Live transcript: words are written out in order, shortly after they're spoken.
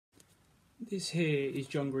This here is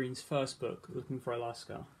John Green's first book, Looking for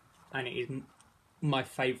Alaska, and it is my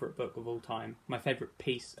favourite book of all time, my favourite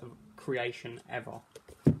piece of creation ever.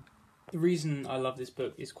 The reason I love this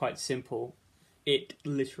book is quite simple. It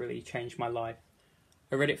literally changed my life.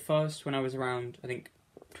 I read it first when I was around, I think,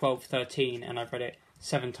 12, 13, and I've read it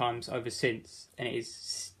 7 times over since, and it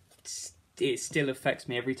still affects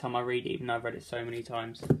me every time I read it, even though I've read it so many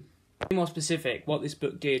times. To be more specific, what this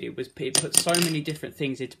book did, it put so many different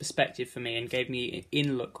things into perspective for me and gave me an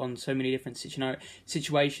in-look on so many different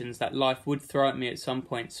situations that life would throw at me at some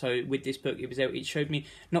point. So with this book, it showed me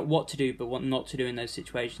not what to do, but what not to do in those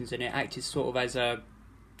situations, and it acted sort of as a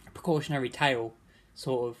precautionary tale,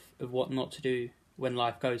 sort of what not to do when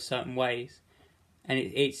life goes certain ways. And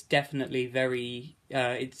it's definitely very,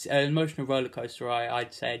 it's an emotional roller coaster.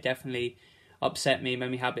 I'd say it definitely upset me, made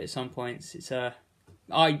me happy at some points.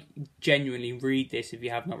 I genuinely read this if you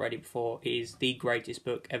have not read it before. It is the greatest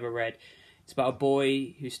book ever read. It's about a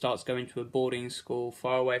boy who starts going to a boarding school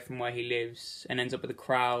far away from where he lives and ends up with a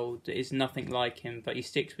crowd that is nothing like him, but he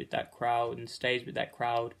sticks with that crowd and stays with that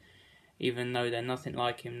crowd, even though they're nothing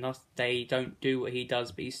like him. They don't do what he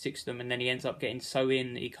does, but he sticks to them, and then he ends up getting so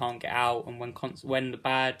in that he can't get out, and when the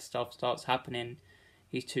bad stuff starts happening,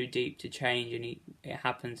 he's too deep to change, and it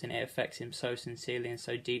happens, and it affects him so sincerely and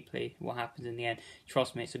so deeply what happens in the end.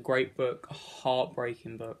 Trust me, it's a great book, a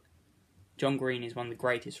heartbreaking book. John Green is one of the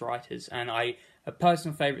greatest writers, and a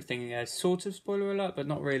personal favourite thing, sort of spoiler alert, but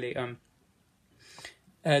not really,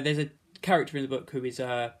 there's a character in the book who is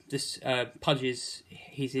Pudge's,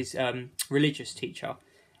 he's his religious teacher,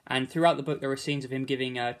 and throughout the book there are scenes of him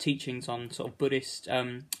giving teachings on sort of Buddhist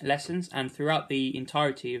lessons, and throughout the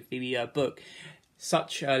entirety of the book,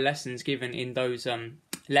 such lessons given in those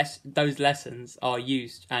lessons are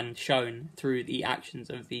used and shown through the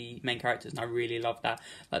actions of the main characters, and I really love that.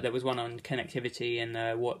 Like there was one on connectivity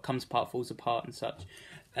and what comes apart falls apart and such,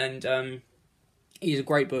 and it's a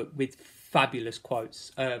great book with fabulous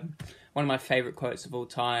quotes. One of my favourite quotes of all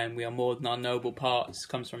time, "We are more than our noble parts,"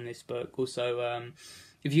 comes from this book. Also,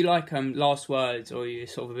 if you like last words or you're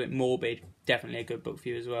sort of a bit morbid, definitely a good book for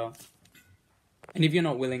you as well. And if you're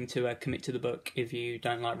not willing to commit to the book, if you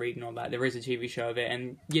don't like reading all that, there is a TV show of it,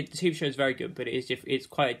 and yeah, the TV show is very good, but it's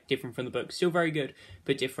quite different from the book. Still very good,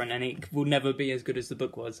 but different, and it will never be as good as the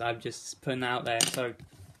book was. I'm just putting that out there, so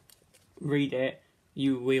read it.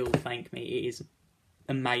 You will thank me. It is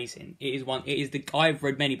amazing. I've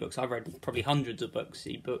read many books. I've read probably hundreds of books.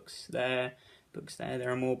 See, books there. There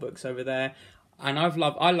are more books over there. And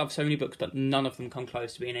I love so many books, but none of them come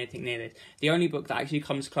close to being anything near this. The only book that actually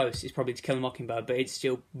comes close is probably To Kill a Mockingbird, but it's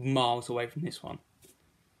still miles away from this one.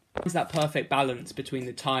 It's that perfect balance between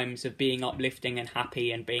the times of being uplifting and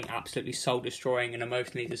happy and being absolutely soul-destroying and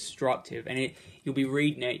emotionally destructive. And you'll be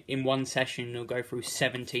reading it in one session, and you'll go through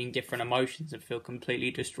 17 different emotions and feel completely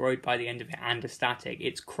destroyed by the end of it and ecstatic.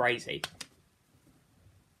 It's crazy.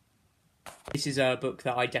 This is a book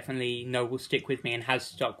that I definitely know will stick with me and has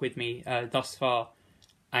stuck with me thus far,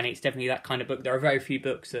 and it's definitely that kind of book. There are very few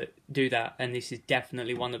books that do that, and this is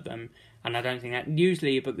definitely one of them. And I don't think that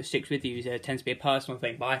usually a book that sticks with you tends to be a personal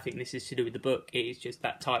thing, but I think this is to do with the book. It is just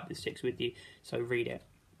that type that sticks with you, so read it.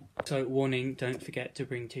 So warning, don't forget to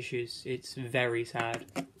bring tissues. It's very sad.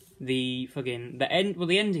 The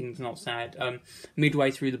ending's not sad.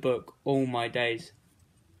 Midway through the book, all my days.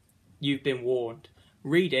 You've been warned.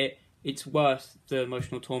 Read it. It's worth the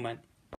emotional torment.